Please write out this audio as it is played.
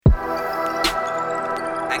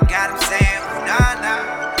Got him saying, ooh, nah, nah,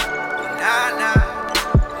 ooh, nah, nah,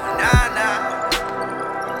 ooh, nah, nah.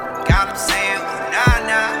 Got him saying, ooh, nah,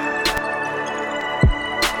 nah.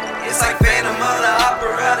 It's like Phantom of the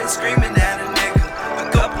Opera, they screaming at a nigga.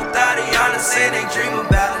 A couple thotty honest say they dream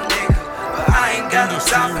about a nigga. But I ain't got no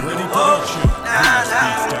time for no hoes. Nah,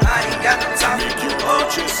 nah, I ain't got no time for no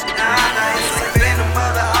hoes. Nah, nah, it's like Phantom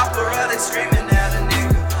of the Opera, they screaming at a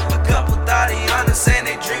nigga. A couple thotty honest say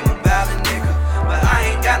they dream about a nigga. But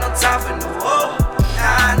I ain't got no time for no hoes.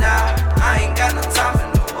 Nah, nah, I ain't got no time for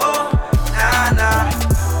no hoes. Nah, nah,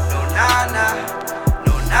 no, nah, nah,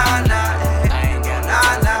 no, nah, nah.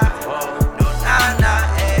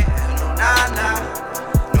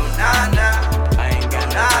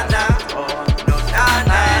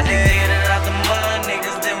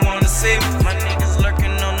 My niggas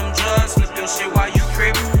lurking on them drugs, flip your shit while you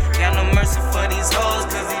creepin'. Got no mercy for these hoes,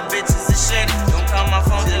 cause these bitches is shady. Don't call my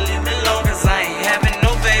phone, just leave me alone, cause I ain't having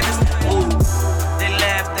no babies. Ooh, they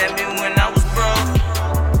laughed at me when I was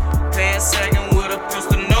broke. Paying second with a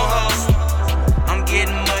pistol, no hoes. I'm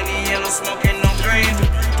getting money, yellow smoking, no green.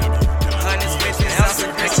 150 ounces,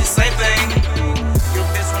 bitches, same thing. Your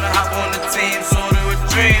bitch wanna hop on the team, sold her a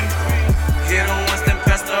dream. Hit her once, then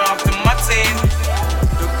passed her off to my team.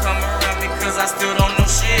 Cause I still don't know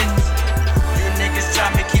shit. You niggas try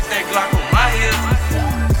me, keep that Glock on my hip.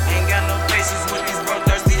 Ain't got no patience with these broke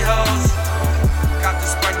thirsty hoes. Got the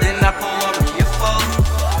spark, then I pull up your phone.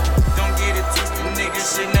 Don't get it twisted, nigga,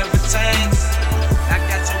 shit never change. I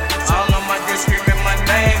got your bitch all on my dick screaming my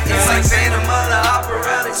name. It's like Phantom of the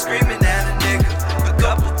Opera, they screaming at a nigga. A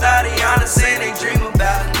couple thotty honest say they dream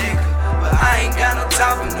about a nigga. But I ain't got no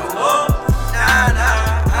time for no hoe. Nah,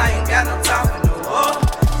 nah, I ain't got no time for no hoe.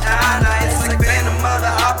 Nah, nah, it's like Phantom of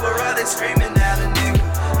the Opera, they screaming at a nigga.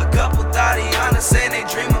 A couple thotty honest say they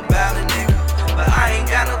dream about a nigga. But I ain't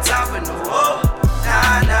got no time for no hoe.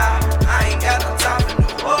 Nah, nah, I ain't got no time for no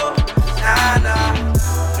hoe. Nah, nah,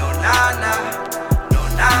 no, nah, nah, no,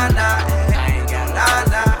 nah, nah, eh. I ain't got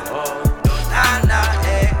nah, nah, no, nah, nah,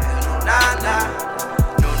 eh. No, nah, nah,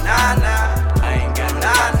 no, nah, nah, I ain't got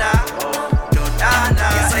nah, nah, no, nah,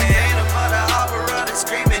 nah. It's like Phantom of the Opera, they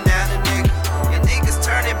screaming at a nigga. Your niggas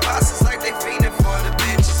turning bosses like they fiending for the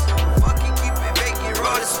bitches. Fucking keep it vacant,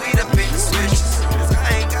 roll the sweet up in the switches. Cause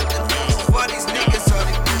I ain't got the news for these niggas, so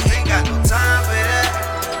they bitches ain't got no time for that.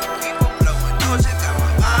 Keep on blowing those shit, got my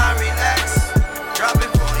mind relaxed.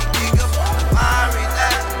 Dropping 40 giga for my mind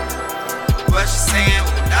relaxed. But she saying,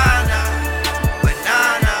 ooh, nah, nah, but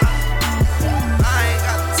nah, nah. I ain't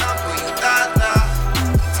got the time for you, Tata,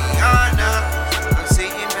 Tiana. I'm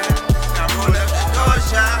seeing that, now roll up the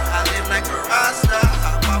doja. I live like a Rasta.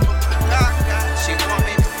 I pop up a doctor. She want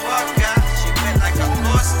me to fuck her. She went like a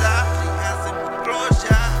coaster. She has a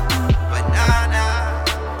closure. But nah, nah.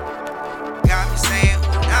 Got me saying,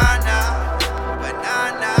 ooh, nah, nah. But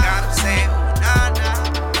nah, nah. Got him saying, ooh, nah, nah.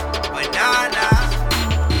 But nah, nah.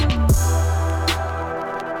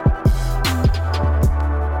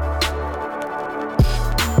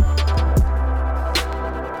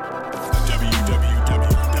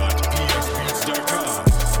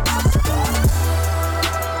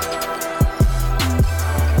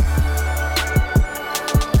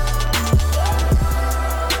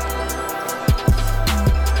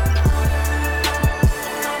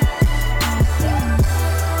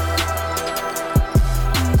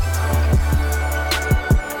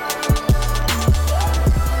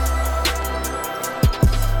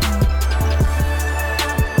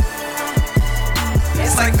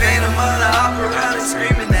 It's like Phantom of the Opera, they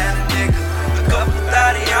screaming at a nigga. A couple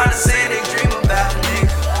thotty honest say they dream about a nigga.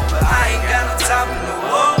 But I ain't got no time for no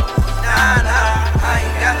hoe. Nah, nah, I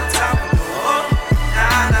ain't got no time for no hoe.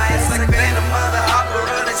 Nah, nah, it's like Phantom of the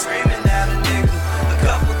Opera, they screaming at a nigga. A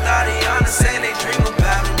couple thotty honest say they dream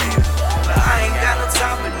about a nigga. But I ain't got no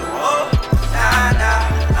time for no hoe. Nah, nah,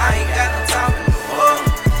 I ain't got no time for no hoe.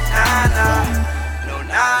 Nah, nah, no,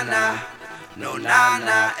 nah, nah. No, nah,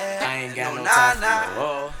 nah, eh. I ain't got no nah, time for nah. no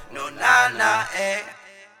hoe. No, nah, nah, eh.